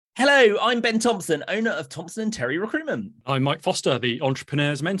Hello, I'm Ben Thompson, owner of Thompson & Terry Recruitment. I'm Mike Foster, the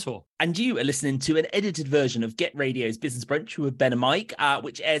entrepreneur's mentor. And you are listening to an edited version of Get Radio's Business Brunch with Ben and Mike,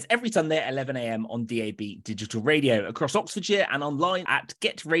 which airs every Sunday at 11 a.m. on DAB Digital Radio across Oxfordshire and online at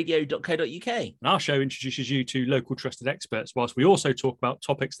getradio.co.uk. And our show introduces you to local trusted experts, whilst we also talk about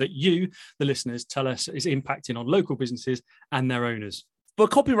topics that you, the listeners, tell us is impacting on local businesses and their owners. For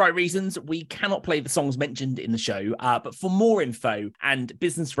copyright reasons, we cannot play the songs mentioned in the show, but for more info and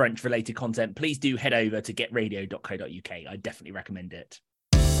Business Brunch related content, please do head over to getradio.co.uk. I definitely recommend it.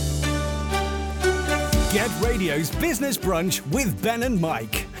 Get Radio's Business Brunch with Ben and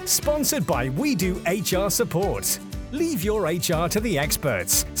Mike, sponsored by We Do HR Support. Leave your HR to the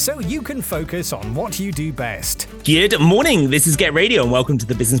experts so you can focus on what you do best. Good morning. This is Get Radio and welcome to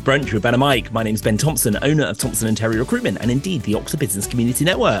the Business Brunch with Ben and Mike. My name's Ben Thompson, owner of Thompson & Terry Recruitment and indeed the Oxford Business Community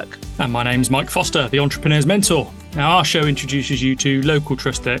Network. And my name's Mike Foster, the entrepreneur's mentor. Now, our show introduces you to local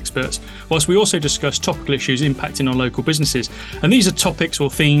trusted experts, whilst we also discuss topical issues impacting on local businesses. And these are topics or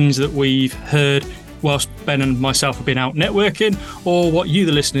things that we've heard whilst Ben and myself have been out networking, or what you,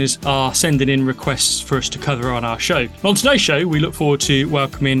 the listeners, are sending in requests for us to cover on our show. On today's show, we look forward to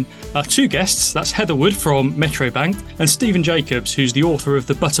welcoming two guests. That's Heather Wood from Metro Bank and Stephen Jacobs, who's the author of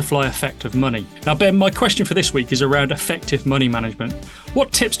The Butterfly Effect of Money. Now, Ben, my question for this week is around effective money management.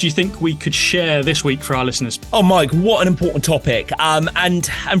 What tips do you think we could share this week for our listeners? Oh, Mike, what an important topic, and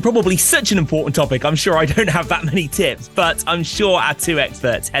probably such an important topic. I'm sure I don't have that many tips, but I'm sure our two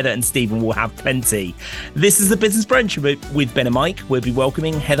experts, Heather and Stephen, will have plenty. This is the Business Brunch with Ben and Mike. We'll be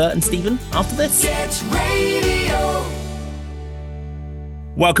welcoming Heather and Stephen after this. Get Radio.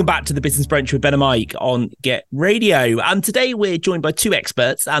 Welcome back to the Business Brunch with Ben and Mike on Get Radio. Today we're joined by two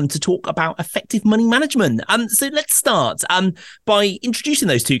experts to talk about effective money management. So let's start by introducing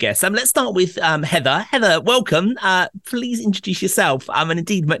those two guests. Let's start with Heather. Heather, welcome. Please introduce yourself and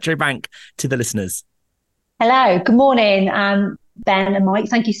indeed Metro Bank to the listeners. Hello, good morning, Ben and Mike.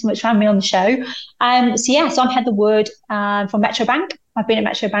 Thank you so much for having me on the show. So I'm Heather Wood from Metro Bank. I've been at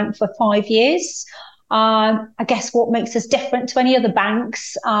Metro Bank for 5 years. I guess what makes us different to any other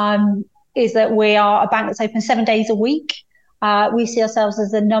banks is that we are a bank that's open 7 days a week. We see ourselves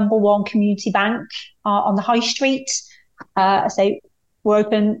as the number one community bank on the high street. So we're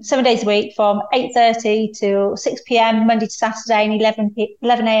open 7 days a week from 8:30 till 6 p.m, Monday to Saturday, and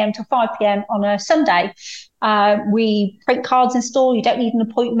 11 a.m. till 5 p.m. on a Sunday. We print cards in store. You don't need an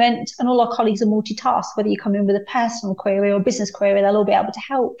appointment, and all our colleagues are multitask. Whether you come in with a personal query or a business query, they'll all be able to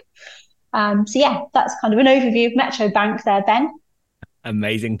help. That's kind of an overview of Metro Bank there, Ben.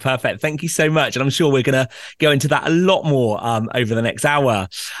 Amazing. Perfect. Thank you so much. And I'm sure we're going to go into that a lot more over the next hour.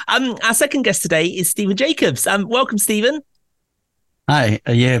 Our second guest today is Stephen Jacobs. Welcome, Stephen. Hi.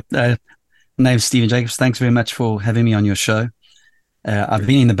 My name's Stephen Jacobs. Thanks very much for having me on your show. I've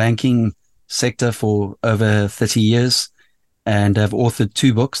been in the banking sector for over 30 years and I've authored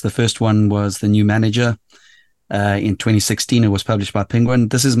two books. The first one was The New Manager. In 2016, it was published by Penguin.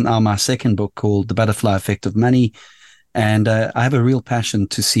 This is now my second book called The Butterfly Effect of Money. And I have a real passion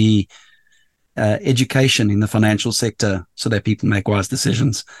to see education in the financial sector so that people make wise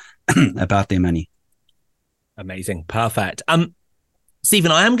decisions about their money. Amazing. Perfect.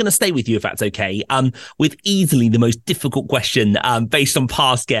 Stephen, I am going to stay with you if that's okay, with easily the most difficult question based on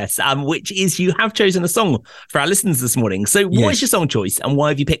past guests, which is you have chosen a song for our listeners this morning. So what is your song choice and why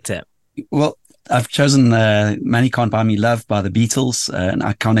have you picked it? Well, I've chosen Money Can't Buy Me Love by the Beatles, an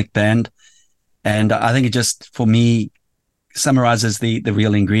iconic band. And I think it just, for me, summarizes the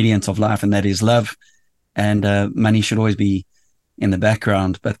real ingredient of life, and that is love. And money should always be in the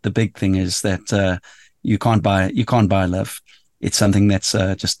background. But the big thing is that you can't buy love. It's something that's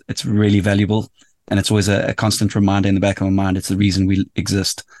it's really valuable. And it's always a constant reminder in the back of my mind. It's the reason we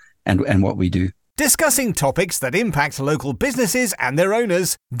exist and what we do. Discussing topics that impact local businesses and their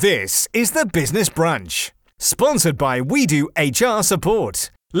owners, this is the Business Brunch. Sponsored by We Do HR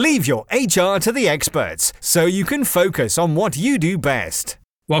Support. Leave your HR to the experts so you can focus on what you do best.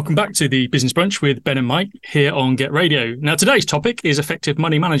 Welcome back to the Business Brunch with Ben and Mike here on Get Radio. Now, today's topic is effective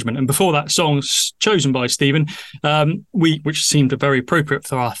money management. And before that song's chosen by Stephen, which seemed very appropriate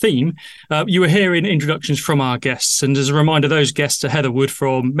for our theme, you were hearing introductions from our guests. And as a reminder, those guests are Heather Wood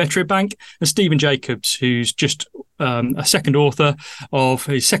from Metro Bank and Stephen Jacobs, who's just a second author of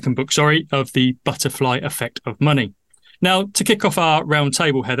his second book, of The Butterfly Effect of Money. Now, to kick off our round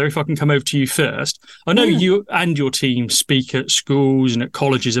table, Heather, if I can come over to you first, I know you and your team speak at schools and at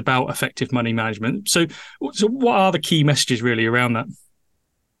colleges about effective money management. So what are the key messages really around that?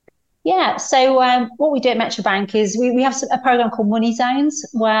 Yeah, so what we do at Metro Bank is we have a program called Money Zones,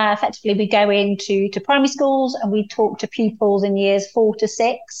 where effectively we go into primary schools and we talk to pupils in years 4 to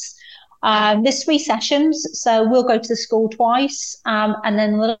 6. There's 3 sessions, so we'll go to the school twice, and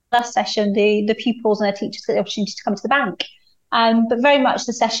then the last session, the pupils and their teachers get the opportunity to come to the bank. But very much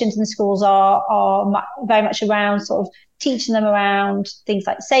the sessions in the schools are very much around sort of teaching them around things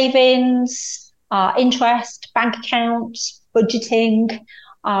like savings, interest, bank accounts, budgeting.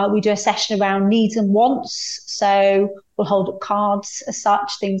 We do a session around needs and wants. So we'll hold up cards as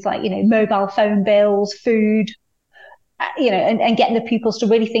such, things like, mobile phone bills, food, and getting the pupils to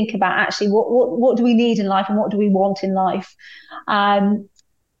really think about actually what do we need in life and what do we want in life.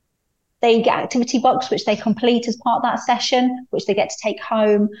 They get activity box, which they complete as part of that session, which they get to take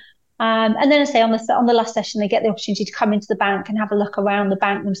home. And then I say on the last session, they get the opportunity to come into the bank and have a look around the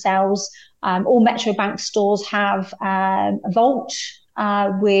bank themselves. All Metro Bank stores have a vault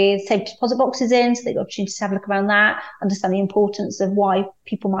with safe deposit boxes in, so they get the opportunity to have a look around that, understand the importance of why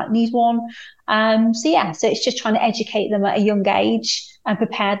people might need one. So it's just trying to educate them at a young age and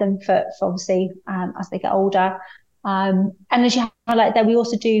prepare them for obviously as they get older. And as you highlight there, we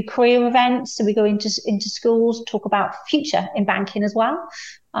also do career events. So we go into schools, talk about future in banking as well,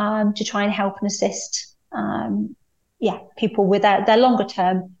 to try and help and assist people with their longer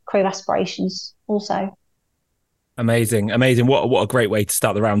term career aspirations also. Amazing. What a great way to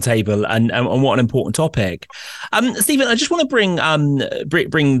start the round table, and what an important topic. Stephen, I just want to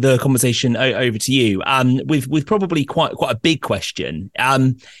bring the conversation over to you. With probably quite a big question.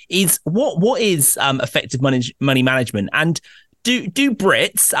 Is what is effective money management, and do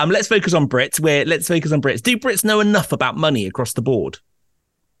Brits? Let's focus on Brits. Do Brits know enough about money across the board?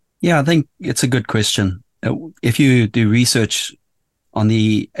 Yeah, I think it's a good question. If you do research on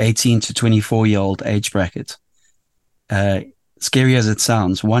the 18 to 24-year-old age bracket, scary as it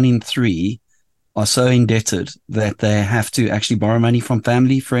sounds, 1 in 3 are so indebted that they have to actually borrow money from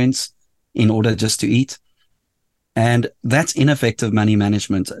family, friends in order just to eat. And that's ineffective money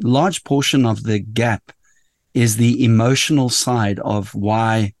management. A large portion of the gap is the emotional side of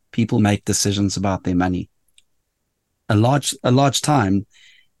why people make decisions about their money. A large time,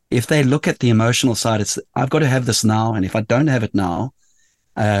 if they look at the emotional side, it's, I've got to have this now, and if I don't have it now,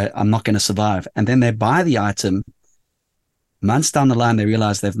 I'm not going to survive. And then they buy the item. Months down the line, they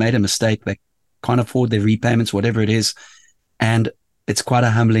realize they've made a mistake. They can't afford their repayments, whatever it is. And it's quite a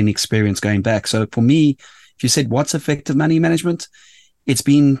humbling experience going back. So for me, if you said, what's effective money management? It's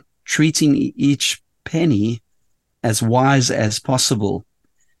been treating each penny as wise as possible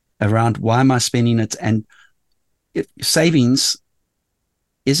around why am I spending it? And savings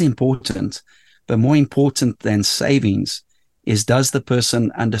is important, but more important than savings is, does the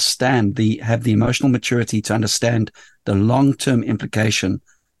person have the emotional maturity to understand the long-term implication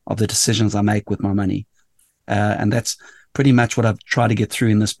of the decisions I make with my money? And that's pretty much what I've tried to get through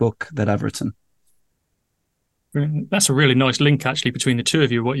in this book that I've written. That's a really nice link, actually, between the two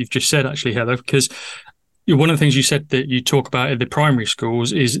of you, what you've just said, actually, Heather, because one of the things you said that you talk about in the primary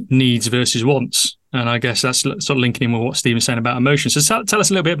schools is needs versus wants. And I guess that's sort of linking in with what Stephen's saying about emotions. So tell us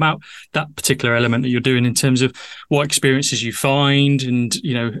a little bit about that particular element that you're doing in terms of what experiences you find and,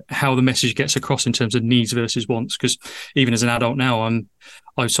 how the message gets across in terms of needs versus wants. Because even as an adult now,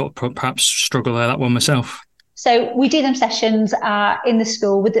 I sort of perhaps struggle with that one myself. So we do them sessions in the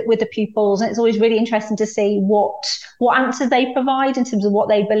school with the pupils, and it's always really interesting to see what answers they provide in terms of what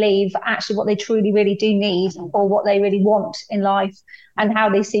they believe, actually what they truly really do need or what they really want in life, and how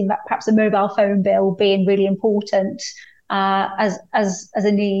they see perhaps a mobile phone bill being really important as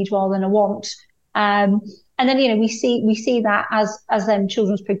a need rather than a want. And then we see that as then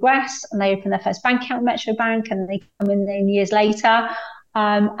children progress and they open their first bank account at Metro Bank and they come in years later.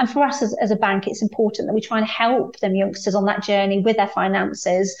 And for us as a bank, it's important that we try and help them youngsters on that journey with their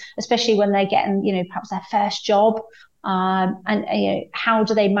finances, especially when they're getting, perhaps their first job. And how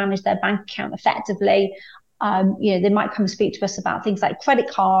do they manage their bank account effectively? They might come and speak to us about things like credit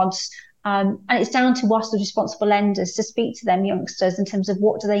cards. And it's down to us, the responsible lenders, to speak to them youngsters in terms of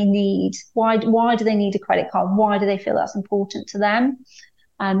what do they need? Why do they need a credit card? Why do they feel that's important to them?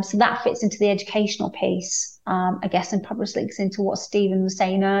 So that fits into the educational piece, I guess, and probably links into what Stephen was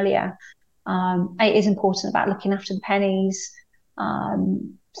saying earlier. It is important about looking after the pennies.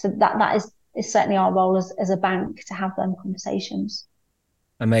 So that is certainly our role as a bank, to have them conversations.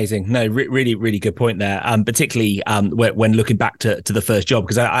 Amazing. No, really, really good point there. Particularly when looking back to the first job,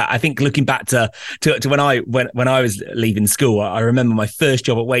 because I think looking back to when I was leaving school, I remember my first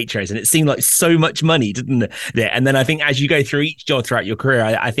job at Waitrose, and it seemed like so much money, didn't it? And then I think as you go through each job throughout your career,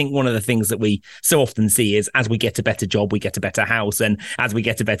 I think one of the things that we so often see is as we get a better job, we get a better house, and as we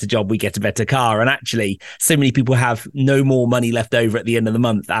get a better job, we get a better car. And actually, so many people have no more money left over at the end of the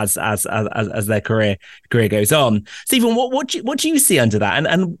month as their career goes on. Stephen, what do you see under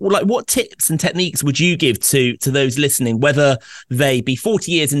that? And like, what tips and techniques would you give to those listening, whether they be 40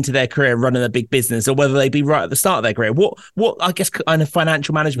 years into their career running a big business, or whether they be right at the start of their career? What I guess kind of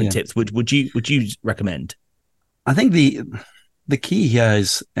financial management tips would you recommend? I think the key here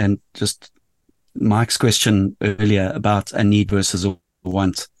is, and just Mike's question earlier about a need versus a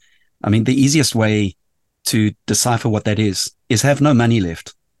want. I mean, the easiest way to decipher what that is have no money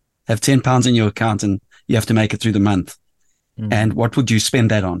left. Have £10 in your account and you have to make it through the month. And what would you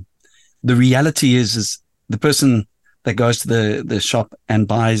spend that on? The reality is the person that goes to the shop and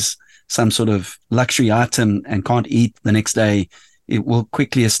buys some sort of luxury item and can't eat the next day, it will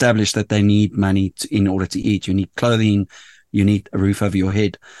quickly establish that they need money in order to eat. You need clothing, you need a roof over your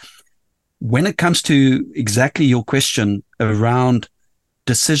head. When it comes to exactly your question around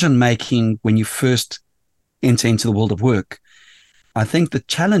decision making when you first enter into the world of work, I think the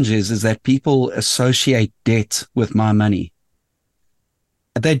challenge is that people associate debt with my money.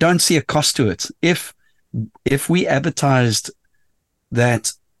 They don't see a cost to it. If we advertised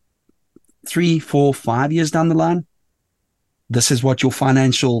that 3, 4, 5 years down the line, this is what your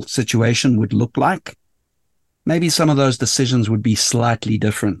financial situation would look like, maybe some of those decisions would be slightly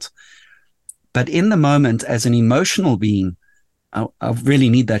different. But in the moment, as an emotional being, I really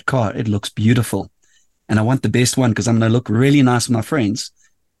need that car. It looks beautiful. And I want the best one because I'm going to look really nice with my friends.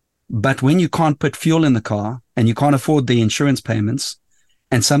 But when you can't put fuel in the car and you can't afford the insurance payments,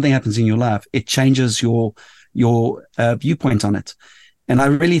 and something happens in your life, it changes your viewpoint on it. And I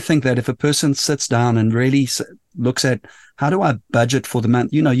really think that if a person sits down and really looks at how do I budget for the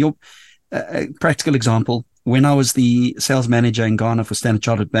month, your practical example, when I was the sales manager in Ghana for Standard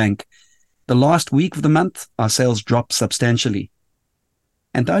Chartered Bank, the last week of the month, our sales dropped substantially.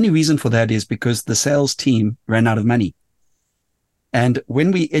 And the only reason for that is because the sales team ran out of money. And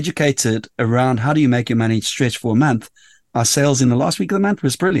when we educated around how do you make your money stretch for a month, our sales in the last week of the month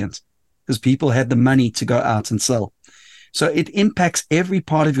was brilliant because people had the money to go out and sell. So it impacts every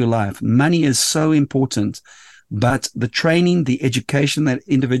part of your life. Money is so important, but the training, the education that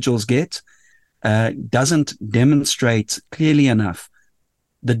individuals get doesn't demonstrate clearly enough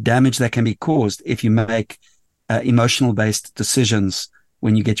the damage that can be caused if you make emotional-based decisions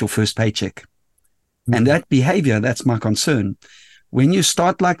when you get your first paycheck. And that behavior, that's my concern. When you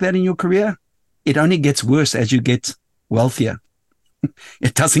start like that in your career, it only gets worse as you get wealthier.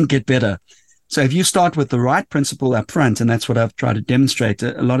 It doesn't get better. So if you start with the right principle up front, and that's what I've tried to demonstrate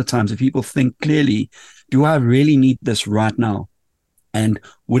a lot of times, if people think clearly, do I really need this right now? And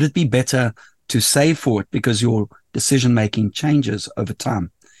would it be better to save for it because your decision-making changes over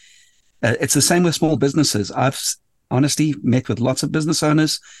time? It's the same with small businesses. I've honestly met with lots of business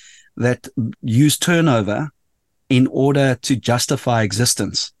owners that use turnover in order to justify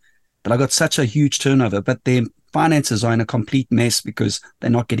existence. But I got such a huge turnover, but their finances are in a complete mess because they're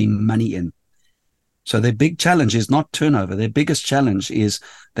not getting money in. So their big challenge is not turnover. Their biggest challenge is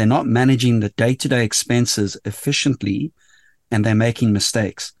they're not managing the day-to-day expenses efficiently, and they're making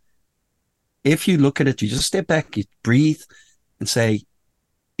mistakes. If you look at it, you just step back, you breathe and say,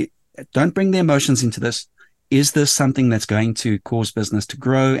 don't bring the emotions into this. Is this something that's going to cause business to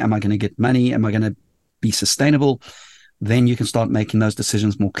grow? Am I going to get money? Am I going to be sustainable? Then you can start making those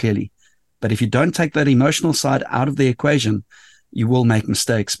decisions more clearly. But if you don't take that emotional side out of the equation, you will make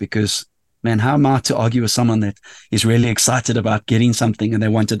mistakes because, man, how am I to argue with someone that is really excited about getting something and they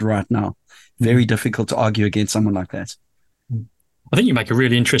want it right now? Very difficult to argue against someone like that. I think you make a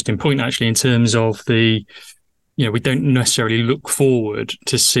really interesting point, actually, in terms of we don't necessarily look forward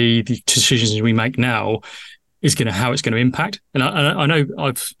to see the decisions we make now how it's going to impact. And I know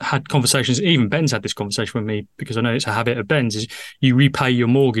I've had conversations, even Ben's had this conversation with me because I know it's a habit of Ben's, is you repay your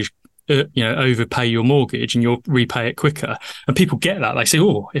mortgage, overpay your mortgage and you'll repay it quicker. And people get that. They say,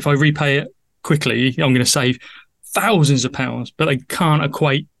 oh, if I repay it quickly, I'm going to save thousands of pounds, but they can't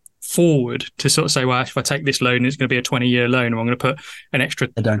equate forward to sort of say, well, if I take this loan, it's going to be a 20-year loan, or I'm going to put an extra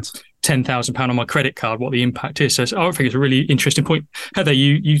 £10,000 on my credit card, what the impact is. So I think it's a really interesting point. Heather,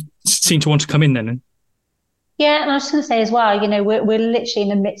 you seem to want to come in then. Yeah, and I was just going to say as well, we're literally in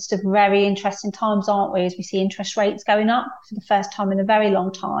the midst of very interesting times, aren't we? As we see interest rates going up for the first time in a very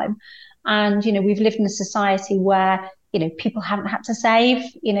long time. And, we've lived in a society where people haven't had to save.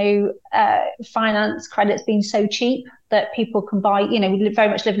 Finance credit's been so cheap that people can buy. We very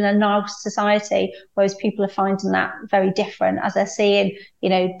much live in a nice society, whereas people are finding that very different as they're seeing,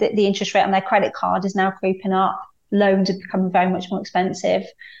 the interest rate on their credit card is now creeping up. Loans are becoming very much more expensive.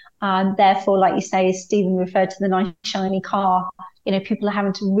 Therefore, like you say, as Stephen referred to the nice shiny car, people are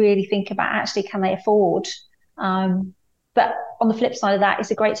having to really think about actually can they afford. But on the flip side of that,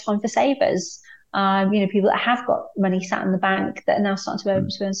 it's a great time for savers. People that have got money sat in the bank that are now starting to be able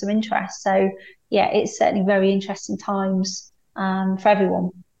to earn some interest. So yeah, it's certainly very interesting times for everyone.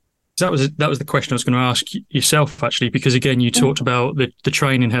 That was the question I was going to ask yourself, actually, because again, you talked about the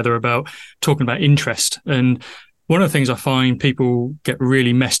training, Heather, about talking about interest. And one of the things I find people get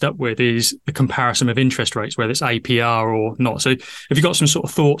really messed up with is the comparison of interest rates, whether it's APR or not. So have you got some sort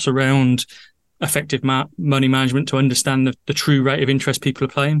of thoughts around effective money management to understand the true rate of interest people are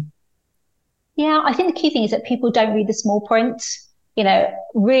paying? Yeah, I think the key thing is that people don't read the small print.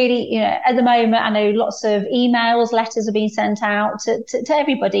 Really, at the moment, I know lots of emails, letters are being sent out to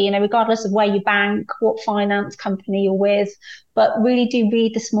everybody, regardless of where you bank, what finance company you're with, but really do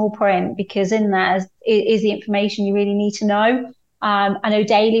read the small print, because in there is the information you really need to know. I know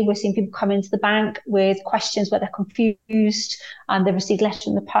daily we're seeing people come into the bank with questions where they're confused and they've received letters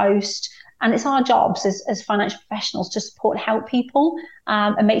in the post. And it's our jobs as financial professionals to support and help people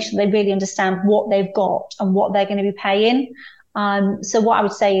and make sure they really understand what they've got and what they're going to be paying. So what I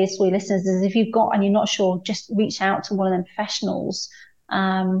would say is for your listeners is if you've got and you're not sure, just reach out to one of them professionals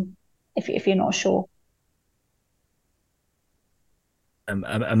if you're not sure.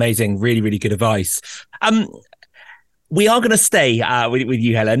 Amazing. Really, really good advice. We are going to stay with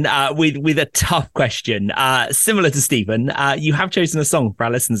you, Helen, with a tough question. Similar to Stephen, you have chosen a song for our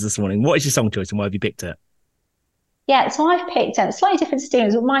listeners this morning. What is your song choice and why have you picked it? Yeah, so I've picked a slightly different to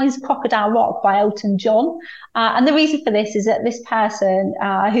Stephen's, but mine is Crocodile Rock by Elton John. And the reason for this is that this person,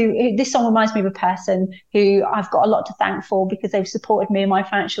 who this song reminds me of a person who I've got a lot to thank for because they've supported me in my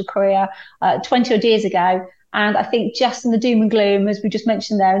financial career 20 odd years ago. And I think just in the doom and gloom, as we just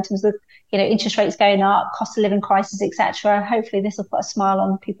mentioned there, in terms of interest rates going up, cost of living crisis, etc., hopefully this will put a smile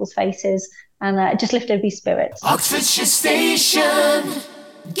on people's faces and just lift everybody's spirits. Oxfordshire Station,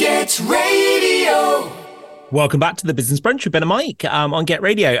 get radio. Welcome back to the Business Brunch with Ben and Mike on Get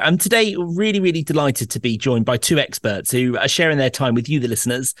Radio. And today, really, really delighted to be joined by two experts who are sharing their time with you, the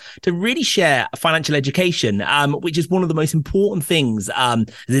listeners, to really share financial education, which is one of the most important things as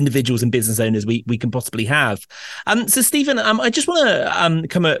individuals and business owners we can possibly have. So, Stephen, I just want to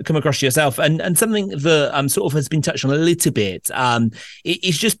come across to yourself and something that sort of has been touched on a little bit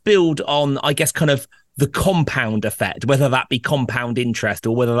is just build on, I guess, kind of the compound effect, whether that be compound interest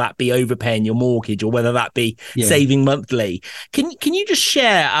or whether that be overpaying your mortgage or whether that be saving monthly. Can you just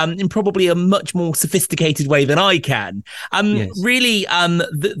share in probably a much more sophisticated way than I can, really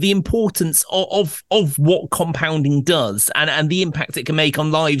the importance of what compounding does and the impact it can make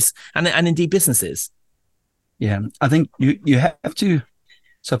on lives and indeed businesses? Yeah, I think you have to.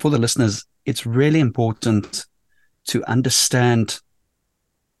 So for the listeners, it's really important to understand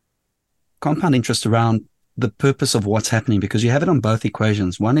compound interest around the purpose of what's happening, because you have it on both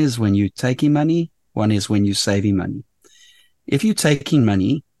equations. One is when you're taking money, one is when you're saving money. If you're taking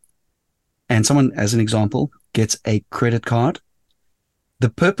money and someone, as an example, gets a credit card,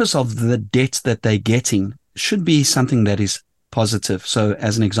 the purpose of the debt that they're getting should be something that is positive. So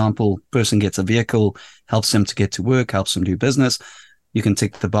as an example, person gets a vehicle, helps them to get to work, helps them do business. You can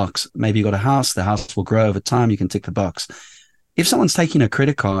tick the box. Maybe you got a house, the house will grow over time. You can tick the box. If someone's taking a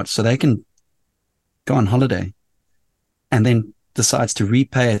credit card so they can go on holiday and then decides to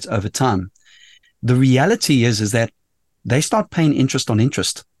repay it over time, the reality is that they start paying interest on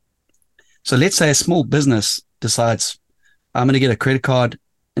interest. So let's say a small business decides, I'm going to get a credit card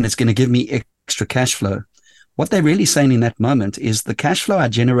and it's going to give me extra cash flow. What they're really saying in that moment is the cash flow I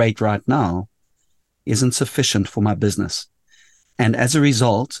generate right now isn't sufficient for my business. And as a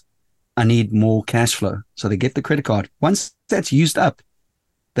result, I need more cash flow. So they get the credit card. Once that's used up,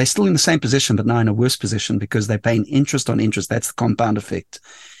 they're still in the same position, but now in a worse position because they're paying interest on interest. That's the compound effect.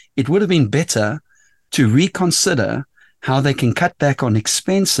 It would have been better to reconsider how they can cut back on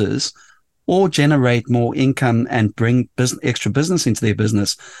expenses or generate more income and bring extra business into their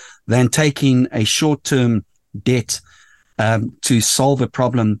business than taking a short-term debt to solve a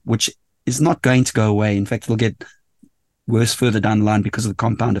problem which is not going to go away. In fact, it'll get worse further down the line because of the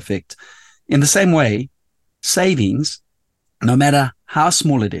compound effect. In the same way, savings, no matter how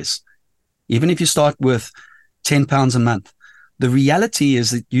small it is, even if you start with £10 a month, the reality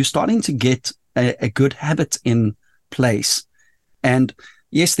is that you're starting to get a good habit in place. And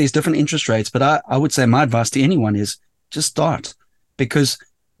yes, there's different interest rates, but I would say my advice to anyone is just start. Because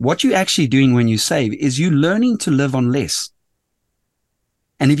what you're actually doing when you save is you learning to live on less.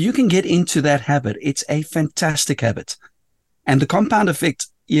 And if you can get into that habit, it's a fantastic habit. And the compound effect,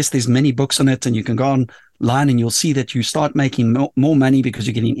 yes, there's many books on it, and you can go online and you'll see that you start making more money because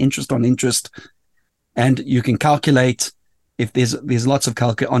you're getting interest on interest. And you can calculate, if there's lots of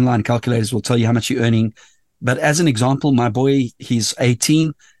online calculators will tell you how much you're earning. But as an example, my boy, he's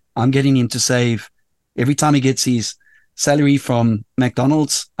 18. I'm getting him to save every time he gets his salary from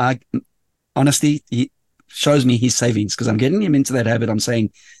McDonald's. Honestly, he shows me his savings because I'm getting him into that habit. I'm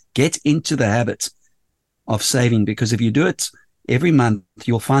saying, get into the habit of saving, because if you do it every month,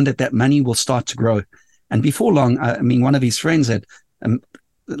 you'll find that money will start to grow. And before long, I mean, one of his friends had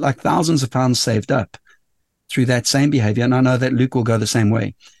like thousands of pounds saved up through that same behavior. And I know that Luke will go the same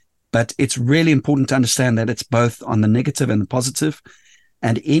way. But it's really important to understand that it's both on the negative and the positive.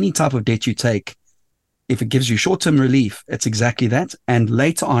 And any type of debt you take, if it gives you short-term relief, it's exactly that. And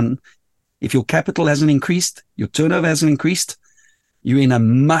later on, if your capital hasn't increased, your turnover hasn't increased, you're in a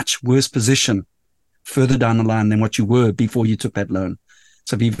much worse position further down the line than what you were before you took that loan.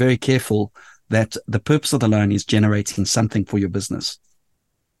 So be very careful that the purpose of the loan is generating something for your business.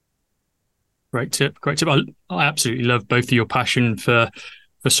 Great tip. Great tip. I absolutely love both of your passion for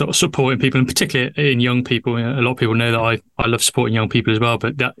sort of supporting people, and particularly in young people. A lot of people know that I love supporting young people as well,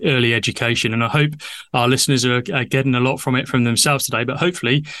 but that early education. And I hope our listeners are getting a lot from it from themselves today, but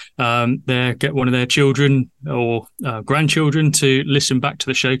hopefully they get one of their children or grandchildren to listen back to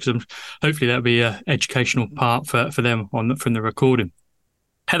the show, because hopefully that'll be an educational part for them from the recording.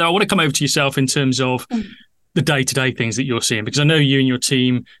 Heather, I want to come over to yourself in terms of the day-to-day things that you're seeing, because I know you and your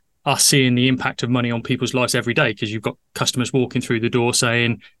team are seeing the impact of money on people's lives every day, because you've got customers walking through the door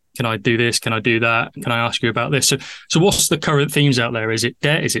saying, can I do this? Can I do that? Can I ask you about this? So what's the current themes out there? Is it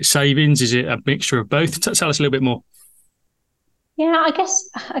debt? Is it savings? Is it a mixture of both? Tell us a little bit more. Yeah, I guess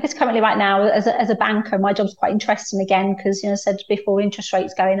currently right now as a banker, my job's quite interesting again, because, I said before, interest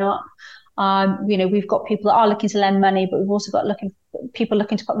rates going up. We've got people that are looking to lend money, but we've also got people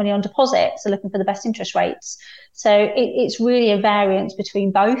looking to put money on deposit, so looking for the best interest rates. So it's really a variance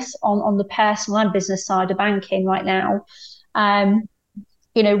between both on the personal and business side of banking right now.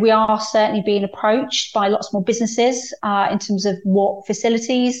 We are certainly being approached by lots more businesses in terms of what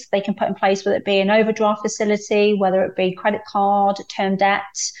facilities they can put in place, whether it be an overdraft facility, whether it be credit card, term debt.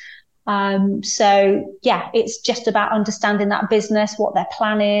 It's just about understanding that business, what their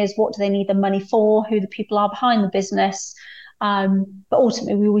plan is, what do they need the money for, who the people are behind the business. But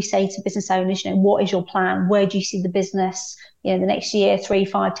ultimately, we always say to business owners, what is your plan? Where do you see the business, the next year, 3,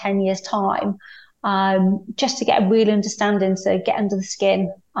 5, 10 years time? Just to get a real understanding, so get under the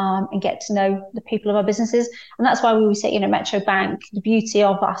skin and get to know the people of our businesses. And that's why we always say, Metro Bank, the beauty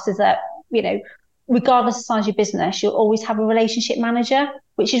of us is that, regardless of the size of your business, you'll always have a relationship manager,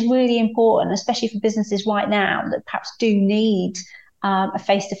 which is really important, especially for businesses right now that perhaps do need a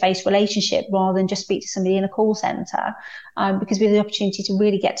face-to-face relationship rather than just speak to somebody in a call centre, because we have the opportunity to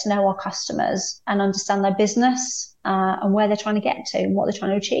really get to know our customers and understand their business and where they're trying to get to and what they're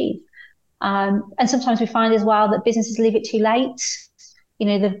trying to achieve. And sometimes we find as well that businesses leave it too late.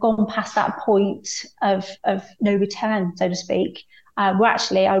 They've gone past that point of no return, so to speak. Where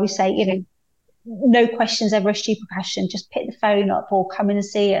actually, I always say, no question's ever a stupid question. Just pick the phone up or come in and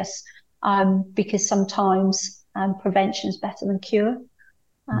see us, because sometimes prevention is better than cure.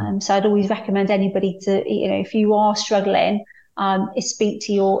 So I'd always recommend anybody to, if you are struggling, is speak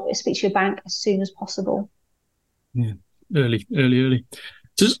to your bank as soon as possible. Yeah, early.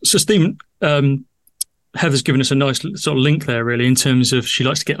 So Stephen, Heather's given us a nice sort of link there, really, in terms of she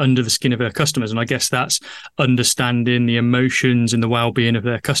likes to get under the skin of her customers. And I guess that's understanding the emotions and the well-being of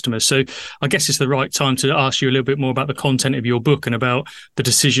their customers. So I guess it's the right time to ask you a little bit more about the content of your book and about the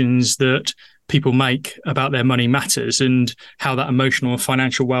decisions that people make about their money matters and how that emotional and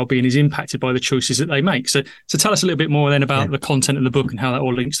financial well-being is impacted by the choices that they make. So tell us a little bit more then about the content of the book and how that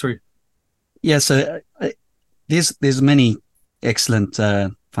all links through. Yeah, so there's many excellent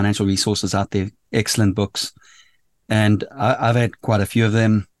financial resources out there, excellent books. And I've had quite a few of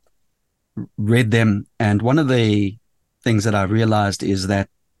them, read them. And one of the things that I realized is that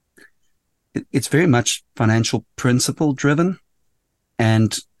it's very much financial principle driven.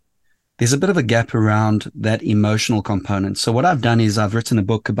 And there's a bit of a gap around that emotional component. So what I've done is I've written a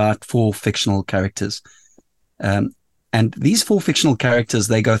book about 4 fictional characters. And these 4 fictional characters,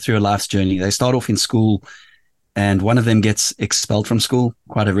 they go through a life's journey. They start off in school, and one of them gets expelled from school,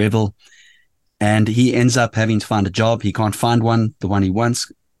 quite a rebel. And he ends up having to find a job. He can't find the one he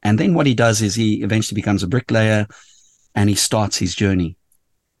wants. And then what he does is he eventually becomes a bricklayer and he starts his journey.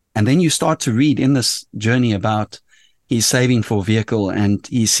 And then you start to read in this journey about he's saving for a vehicle and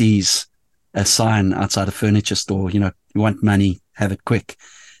he sees a sign outside a furniture store, you want money, have it quick.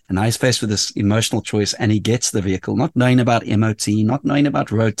 And now he's faced with this emotional choice and he gets the vehicle, not knowing about MOT, not knowing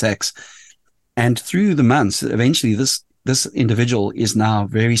about road tax. And through the months, eventually this individual is now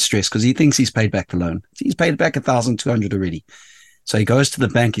very stressed because he thinks he's paid back the loan. He's paid back 1,200 already. So he goes to the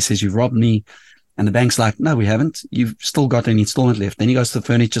bank, he says, "You've robbed me." And the bank's like, "No, we haven't. You've still got an installment left." Then he goes to the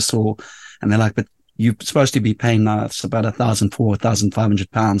furniture store and they're like, "But you're supposed to be paying now, it's about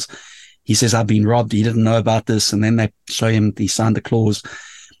 1,500 pounds. He says, "I've been robbed." He didn't know about this. And then they show him, he signed the clause.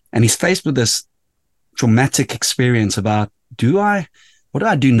 And he's faced with this traumatic experience about, what do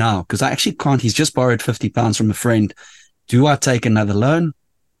I do now? Because I actually can't. He's just borrowed 50 pounds from a friend. Do I take another loan?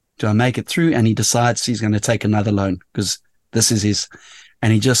 Do I make it through? And he decides he's going to take another loan because this is his,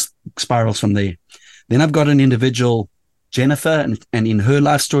 and he just spirals from there. Then I've got an individual, Jennifer, and in her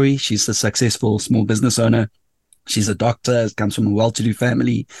life story, she's a successful small business owner. She's a doctor, comes from a well-to-do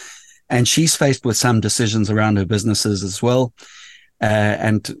family, and she's faced with some decisions around her businesses as well.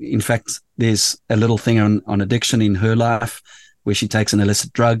 And in fact, there's a little thing on addiction in her life where she takes an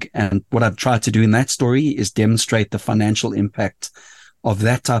illicit drug. And what I've tried to do in that story is demonstrate the financial impact of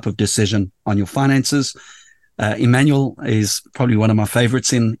that type of decision on your finances. Emmanuel is probably one of my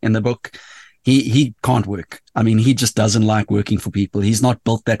favorites in the book. He can't work. I mean, he just doesn't like working for people. He's not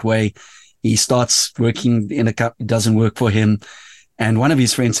built that way. He starts working in a company, it doesn't work for him. And one of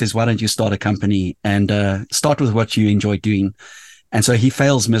his friends says, "Why don't you start a company and start with what you enjoy doing?" And so he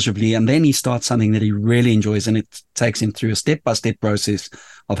fails miserably. And then he starts something that he really enjoys. And it takes him through a step-by-step process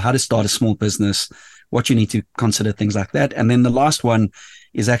of how to start a small business, what you need to consider, things like that. And then the last one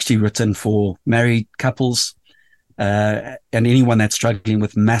is actually written for married couples and anyone that's struggling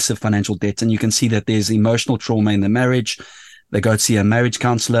with massive financial debt. And you can see that there's emotional trauma in the marriage. They go to see a marriage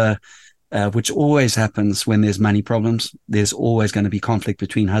counselor, which always happens when there's money problems. There's always going to be conflict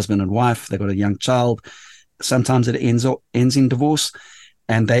between husband and wife. They've got a young child. Sometimes it ends in divorce,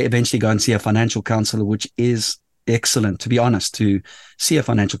 and they eventually go and see a financial counselor, which is excellent, to be honest, to see a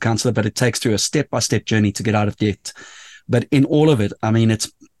financial counselor, but it takes through a step-by-step journey to get out of debt. But in all of it, I mean,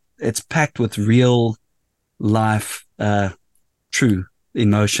 it's packed with real life, true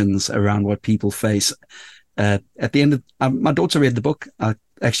emotions around what people face. At the end of, my daughter read the book. I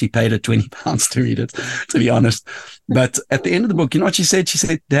actually paid her 20 pounds to read it, to be honest. But at the end of the book, you know what she said? She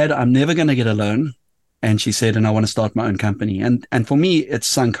said, "Dad, I'm never going to get a loan." And she said, "And I want to start my own company." And for me, it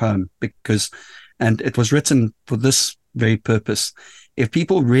sunk home and it was written for this very purpose. If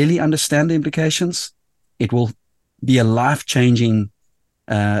people really understand the implications, it will be a life-changing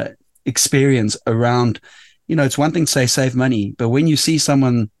experience around, it's one thing to say save money, but when you see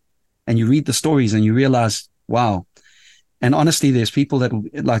someone and you read the stories and you realize, wow. And honestly, there's people that,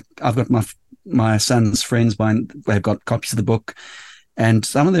 like, I've got my son's friends they've got copies of the book. And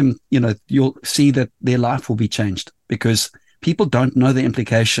some of them, you'll see that their life will be changed because people don't know the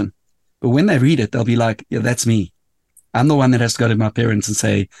implication. But when they read it, they'll be like, "Yeah, that's me. I'm the one that has to go to my parents and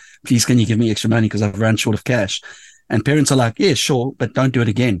say, 'Please, can you give me extra money because I've run short of cash?'" And parents are like, "Yeah, sure, but don't do it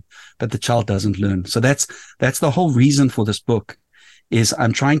again." But the child doesn't learn. So that's the whole reason for this book is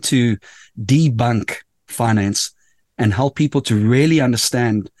I'm trying to debunk finance and help people to really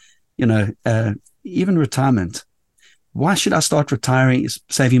understand, even retirement. Why should I start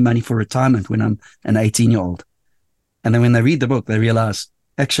saving money for retirement when I'm an 18-year-old? And then when they read the book, they realize,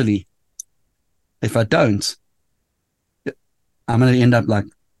 actually, if I don't, I'm going to end up like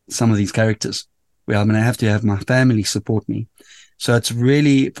some of these characters where I'm going to have my family support me. So it's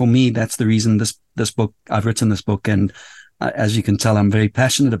really, for me, that's the reason this book, I've written this book. And as you can tell, I'm very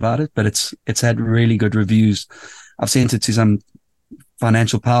passionate about it, but it's had really good reviews. I've sent it to some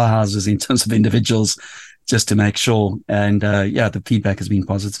financial powerhouses in terms of individuals, just to make sure. And the feedback has been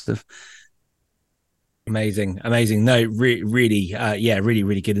positive. Amazing. No, really,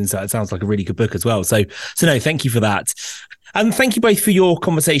 really good insight. It sounds like a really good book as well. So no, thank you for that. And thank you both for your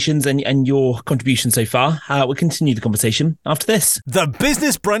conversations and your contribution so far. We'll continue the conversation after this. The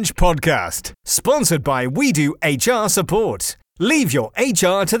Business Brunch Podcast, sponsored by We Do HR Support. Leave your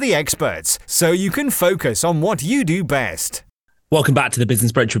HR to the experts so you can focus on what you do best. Welcome back to the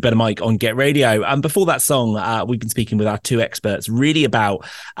Business Brunch with Ben and Mike on Get Radio. And before that song, we've been speaking with our two experts really about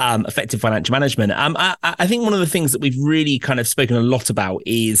effective financial management. I think one of the things that we've really kind of spoken a lot about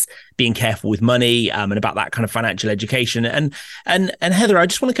is being careful with money and about that kind of financial education. And Heather, I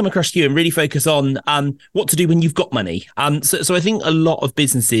just want to come across to you and really focus on what to do when you've got money. So I think a lot of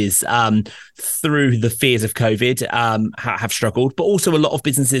businesses through the fears of COVID have struggled, but also a lot of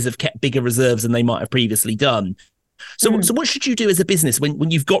businesses have kept bigger reserves than they might have previously done. So what should you do as a business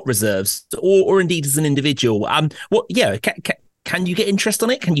when you've got reserves, or indeed as an individual? Can you get interest on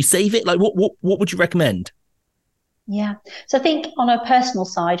it? Can you save it? Like, what would you recommend? Yeah. So I think on a personal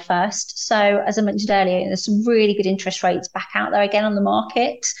side first. So as I mentioned earlier, there's some really good interest rates back out there again on the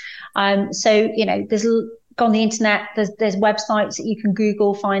market. So, there's go on the internet, there's websites that you can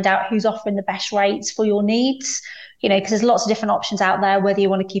Google, find out who's offering the best rates for your needs, because there's lots of different options out there, whether you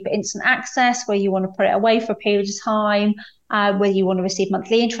want to keep it instant access, whether you want to put it away for a period of time, whether you want to receive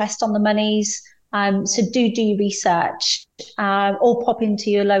monthly interest on the monies. So do your research, or pop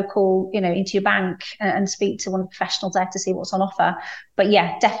into your local, into your bank and speak to one of the professionals there to see what's on offer. But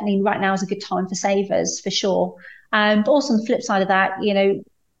yeah, definitely right now is a good time for savers for sure. But also on the flip side of that,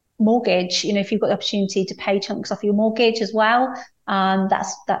 mortgage, if you've got the opportunity to pay chunks off your mortgage as well,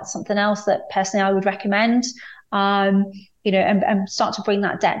 that's something else that personally I would recommend, and start to bring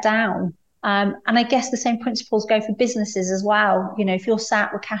that debt down. And I guess the same principles go for businesses as well. If you're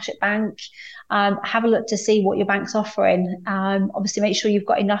sat with cash at bank, have a look to see what your bank's offering. Obviously, make sure you've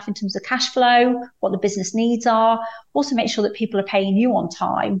got enough in terms of cash flow, what the business needs are. Also, make sure that people are paying you on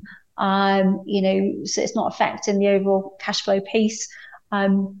time, so it's not affecting the overall cash flow piece.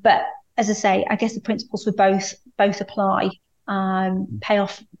 But as I say, I guess the principles for both apply. Pay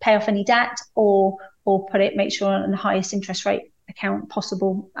off any debt, or make sure on the highest interest rate account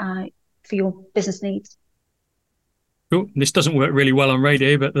possible for your business needs. Cool. This doesn't work really well on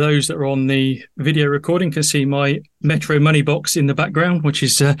radio, but those that are on the video recording can see my Metro money box in the background, which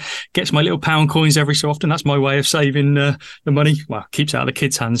is gets my little pound coins every so often. That's my way of saving the money. Well, keeps it out of the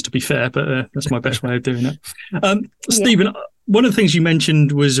kids' hands, to be fair, but that's my best way of doing it. Stephen, one of the things you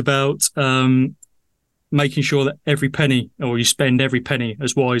mentioned was about making sure that every penny, or you spend every penny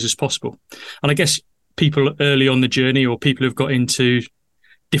as wise as possible. And I guess people early on the journey, or people who've got into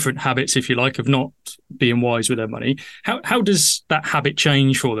different habits, if you like, of not being wise with their money, how does that habit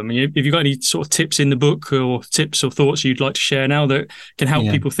change for them? Have you got any sort of tips in the book, or tips or thoughts you'd like to share now that can help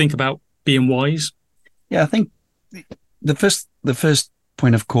people think about being wise? Yeah, I think the first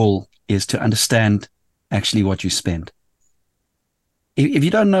point of call is to understand actually what you spend. If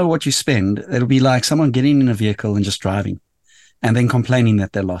you don't know what you spend, it'll be like someone getting in a vehicle and just driving and then complaining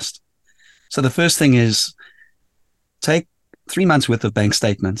that they're lost. So the first thing is take 3 months worth of bank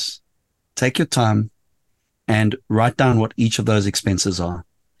statements, take your time and write down what each of those expenses are.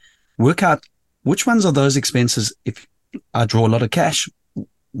 Work out which ones are those expenses. If I draw a lot of cash,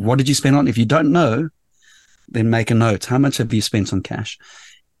 what did you spend on? If you don't know, then make a note. How much have you spent on cash?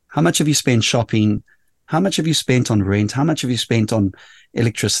 How much have you spent shopping? How much have you spent on rent? How much have you spent on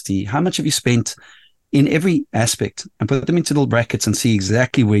electricity? How much have you spent in every aspect? And put them into little brackets and see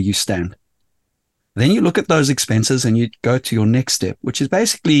exactly where you stand. Then you look at those expenses and you go to your next step, which is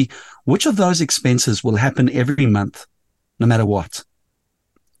basically which of those expenses will happen every month, no matter what.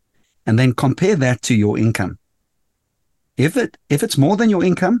 And then compare that to your income. If it's more than your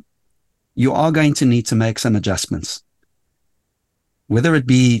income, you are going to need to make some adjustments. Whether it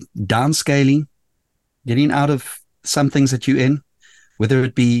be downscaling, getting out of some things that you're in, whether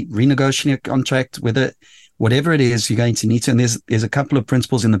it be renegotiating a contract, whatever it is, you're going to need to. And there's a couple of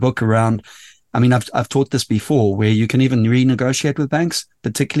principles in the book around. I mean, I've taught this before, where you can even renegotiate with banks,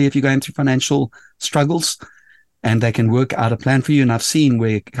 particularly if you're going through financial struggles, and they can work out a plan for you. And I've seen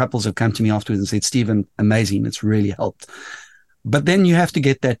where couples have come to me afterwards and said, Stephen, amazing, it's really helped. But then you have to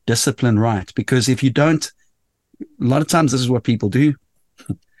get that discipline right, because if you don't, a lot of times this is what people do.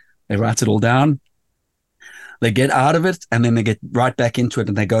 They write it all down. They get out of it, and then they get right back into it,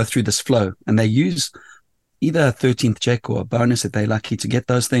 and they go through this flow, and they use either a 13th check or a bonus if they're lucky to get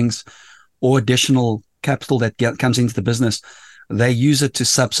those things, or additional capital that comes into the business. They use it to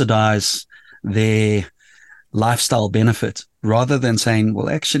subsidize their lifestyle benefit, rather than saying, well,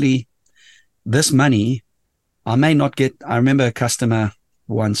 actually, this money, I may not get. I remember a customer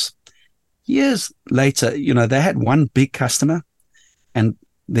once, years later, they had one big customer and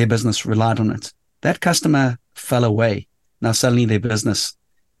their business relied on it. That customer fell away. Now suddenly their business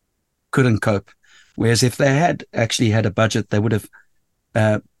couldn't cope. Whereas if they had actually had a budget, they would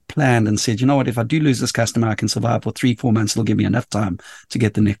have planned and said, you know what, if I do lose this customer, I can survive for 3-4 months. It'll give me enough time to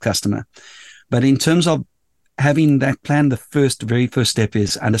get the next customer. But in terms of having that plan, the very first step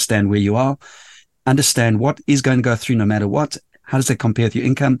is understand where you are, understand what is going to go through no matter what. How does that compare with your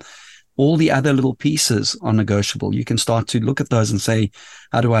income? All the other little pieces are negotiable. You can start to look at those and say,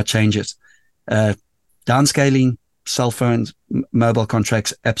 how do I change it? Downscaling, cell phones, mobile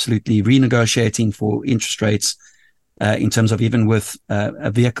contracts, absolutely. Renegotiating for interest rates. In terms of even with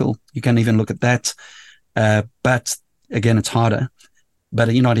a vehicle, you can even look at that. But again, it's harder. But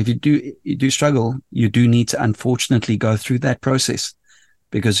if you do struggle, you do need to unfortunately go through that process,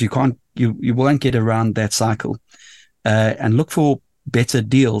 because you won't get around that cycle, and look for better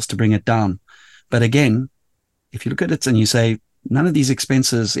deals to bring it down. But again, if you look at it and you say, none of these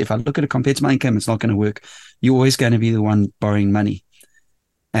expenses, if I look at it compared to my income, it's not going to work, you're always going to be the one borrowing money.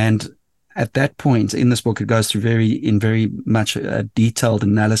 And at that point in this book, it goes through very much a detailed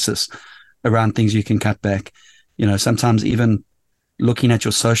analysis around things you can cut back. Sometimes even looking at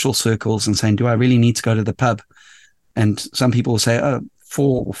your social circles and saying, do I really need to go to the pub? And some people will say, oh, £4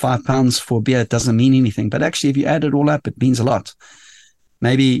 or £5 for a beer, it doesn't mean anything. But actually, if you add it all up, it means a lot.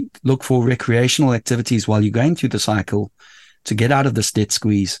 Maybe look for recreational activities while you're going through the cycle to get out of this debt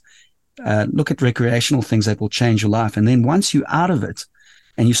squeeze. Look at recreational things that will change your life. And then once you're out of it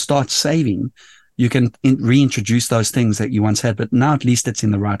and you start saving, you can reintroduce those things that you once had, but now at least it's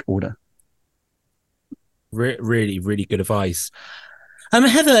in the right order. Really, really good advice.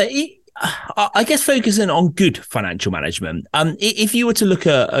 Heather, I guess focusing on good financial management. If you were to look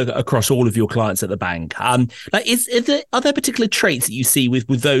across all of your clients at the bank, are there particular traits that you see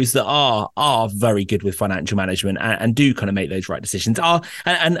with those that are very good with financial management and do kind of make those right decisions?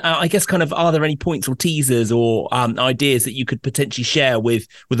 I guess are there any points or teasers or ideas that you could potentially share with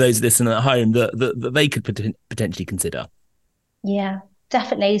those listening at home that they could potentially consider? Yeah,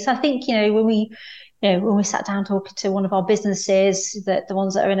 definitely. So I think when we sat down talking to one of our businesses, that the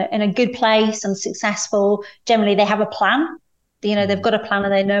ones that are in a good place and successful, generally they have a plan. They've got a plan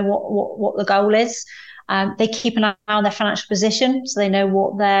and they know what the goal is. They keep an eye on their financial position, so they know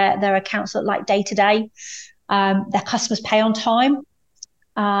what their accounts look like day to day. Their customers pay on time.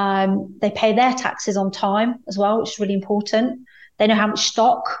 They pay their taxes on time as well, which is really important. They know how much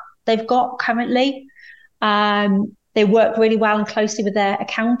stock they've got currently. They work really well and closely with their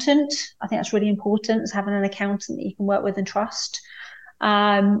accountant. I think that's really important, is having an accountant that you can work with and trust.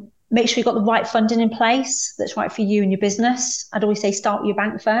 Make sure you've got the right funding in place that's right for you and your business. I'd always say start with your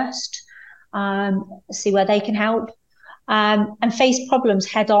bank first, see where they can help, and face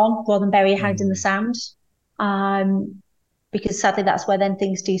problems head on rather than bury your head in the sand. Because sadly, that's where then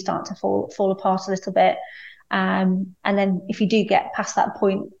things do start to fall apart a little bit. And then if you do get past that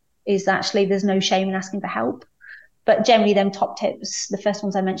point, is actually there's no shame in asking for help. But generally, them top tips, the first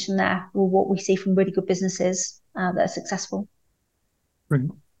ones I mentioned there, were what we see from really good businesses that are successful.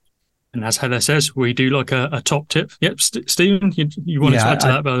 Brilliant. And as Heather says, we do like a top tip. Yep, Stephen, you wanted to add to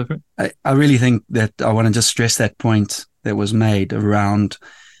that? By I really think that I want to just stress that point that was made around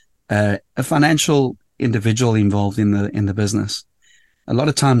a financial individual involved in the business. A lot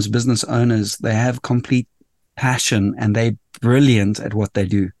of times, business owners, they have complete passion and they're brilliant at what they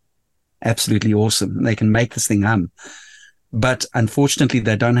do. Absolutely awesome. They can make this thing hum. But unfortunately,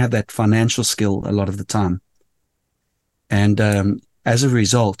 they don't have that financial skill a lot of the time. And as a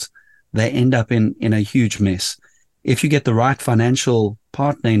result, they end up in a huge mess. If you get the right financial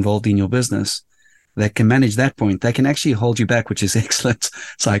partner involved in your business that can manage that point, they can actually hold you back, which is excellent.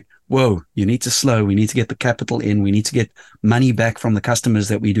 It's like, whoa, you need to slow. We need to get the capital in. We need to get money back from the customers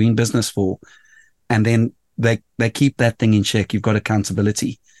that we're doing business for. And then they keep that thing in check. You've got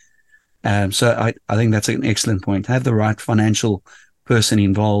accountability. So I think that's an excellent point. Have the right financial person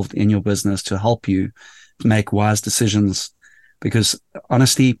involved in your business to help you to make wise decisions, because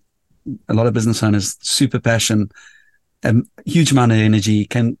honestly, a lot of business owners, super passion, a huge amount of energy,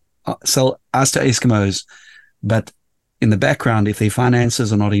 can sell us to Eskimos, but in the background, if their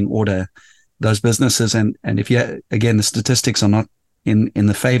finances are not in order, those businesses, and if again, the statistics are not in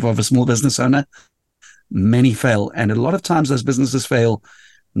the favor of a small business owner, many fail. And a lot of times those businesses fail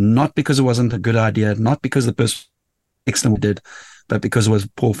not because it wasn't a good idea, not because the person excellent did, but because it was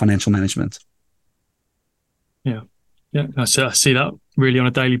poor financial management. Yeah, I see that really on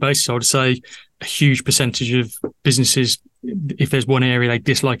a daily basis. I would say a huge percentage of businesses, if there's one area they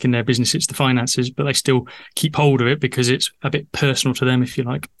dislike in their business, it's the finances, but they still keep hold of it because it's a bit personal to them, if you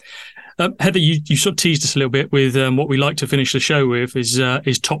like. Heather, you sort of teased us a little bit with what we like to finish the show with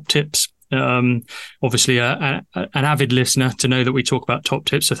is top tips. Obviously an avid listener to know that we talk about top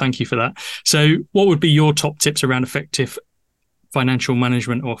tips, so thank you for that. So what would be your top tips around effective financial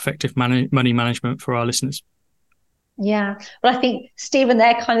management or effective money management for our listeners? Yeah, well, I think Stephen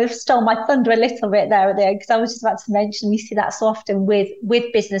there kind of stole my thunder a little bit there at the end, because I was just about to mention we see that so often with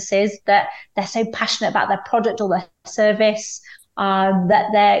businesses that they're so passionate about their product or their service, that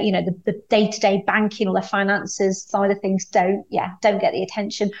they're, the day-to-day banking or their finances side of things don't get the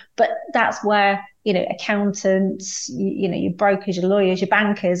attention. But that's where accountants, your brokers, your lawyers, your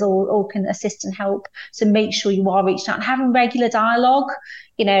bankers, all can assist and help. So make sure you are reaching out and having regular dialogue.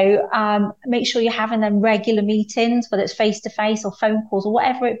 Make sure you're having them regular meetings, whether it's face to face or phone calls or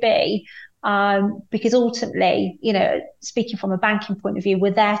whatever it be. Because ultimately, speaking from a banking point of view,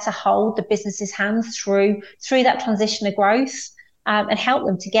 we're there to hold the business's hand through that transition of growth, and help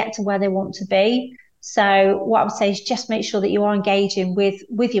them to get to where they want to be. So what I would say is just make sure that you are engaging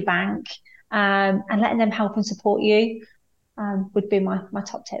with your bank, and letting them help and support you, would be my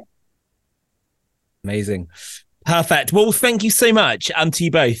top tip. Amazing. Perfect. Well, thank you so much to you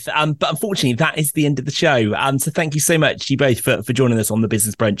both. But unfortunately, that is the end of the show. So thank you so much to you both for joining us on the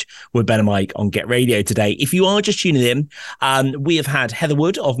Business Brunch with Ben and Mike on Get Radio today. If you are just tuning in, we have had Heather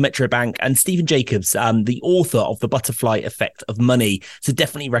Wood of Metro Bank and Stephen Jacobs, the author of The Butterfly Effect of Money. So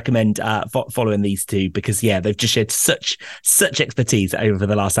definitely recommend following these two, because they've just shared such expertise over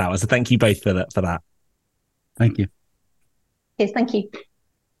the last hour. So thank you both for that. Thank you. Yes, thank you.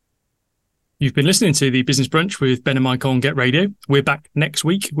 You've been listening to the Business Brunch with Ben and Mike on Get Radio. We're back next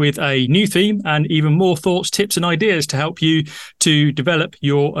week with a new theme and even more thoughts, tips and ideas to help you to develop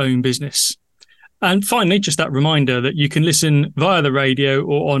your own business. And finally, just that reminder that you can listen via the radio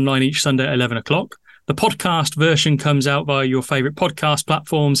or online each Sunday at 11 o'clock. The podcast version comes out via your favourite podcast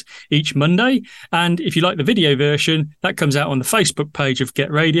platforms each Monday. And if you like the video version, that comes out on the Facebook page of Get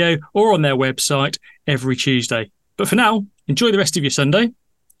Radio or on their website every Tuesday. But for now, enjoy the rest of your Sunday,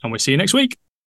 and we'll see you next week.